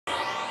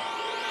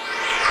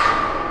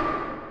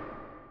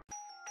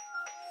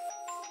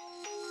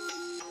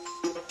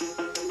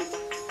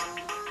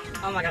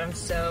Oh my God, I'm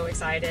so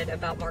excited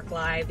about Mark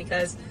Lye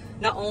because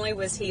not only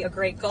was he a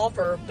great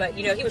golfer, but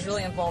you know, he was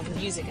really involved in the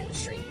music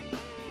industry.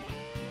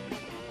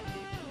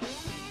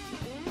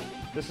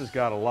 This has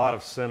got a lot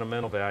of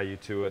sentimental value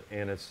to it,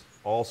 and it's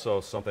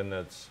also something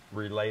that's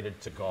related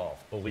to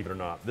golf, believe it or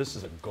not. This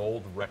is a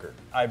gold record.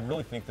 I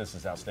really think this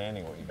is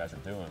outstanding what you guys are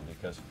doing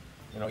because,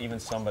 you know, even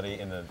somebody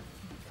in the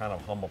kind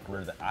of humble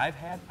career that I've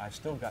had, I've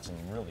still got some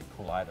really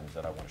cool items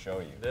that I want to show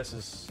you. This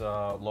is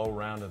low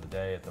round of the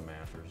day at the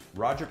Masters.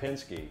 Roger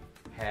Penske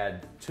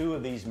had 2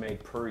 of these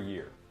made per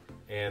year,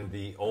 and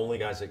the only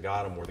guys that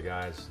got them were the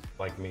guys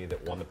like me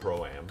that won the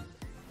Pro-Am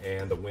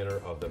and the winner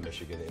of the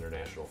Michigan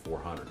International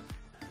 400.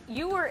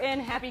 You were in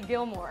Happy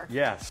Gilmore.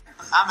 Yes.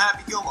 I'm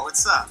Happy Gilmore.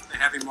 What's up?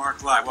 Happy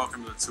Mark Lye.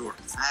 Welcome to the tour.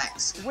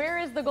 Thanks. Where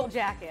is the gold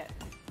jacket?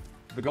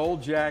 The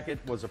gold jacket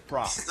was a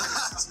prop.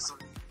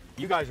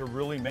 You guys are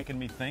really making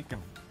me think of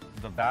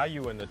the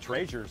value and the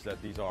treasures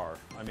that these are.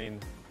 I mean,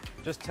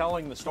 just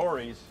telling the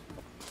stories,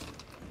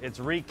 it's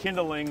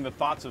rekindling the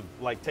thoughts of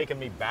like taking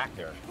me back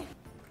there.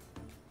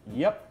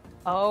 Yep.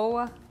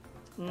 Oh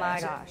my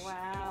gosh.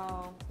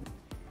 Wow.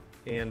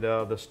 And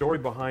the story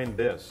behind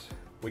this,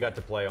 we got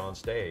to play on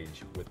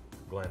stage with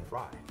Glenn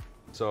Frey.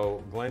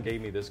 So Glenn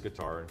gave me this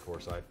guitar, and of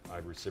course I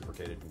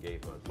reciprocated and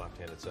gave him a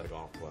left-handed set of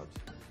golf clubs.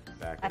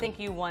 Back I think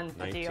you won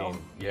the deal.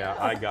 Yeah,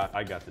 I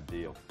got the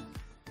deal.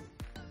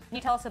 Can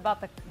you tell us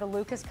about the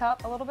Lucas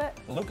Cup a little bit?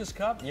 Lucas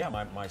Cup? Yeah,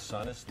 my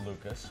son is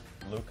Lucas.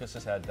 Lucas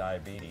has had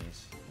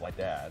diabetes like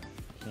Dad.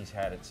 He's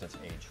had it since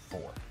age 4.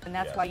 And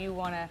that's why you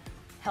want to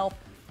help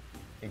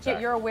Exactly.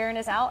 get your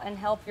awareness out and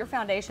help your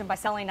foundation by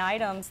selling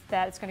items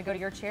that it's going to go to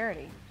your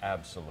charity.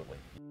 Absolutely.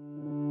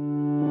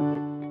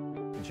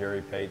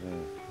 Jerry, Pate,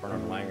 and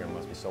Bernard Langer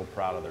must be so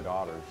proud of their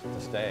daughters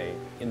to stay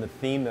in the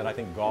theme that I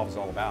think golf is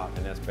all about,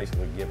 and that's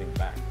basically giving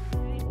back.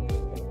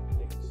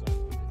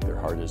 Their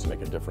heart is to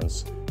make a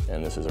difference,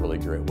 and this is a really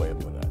great way of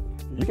doing that.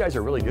 You guys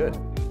are really good.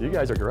 You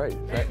guys are great.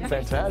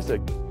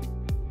 Fantastic.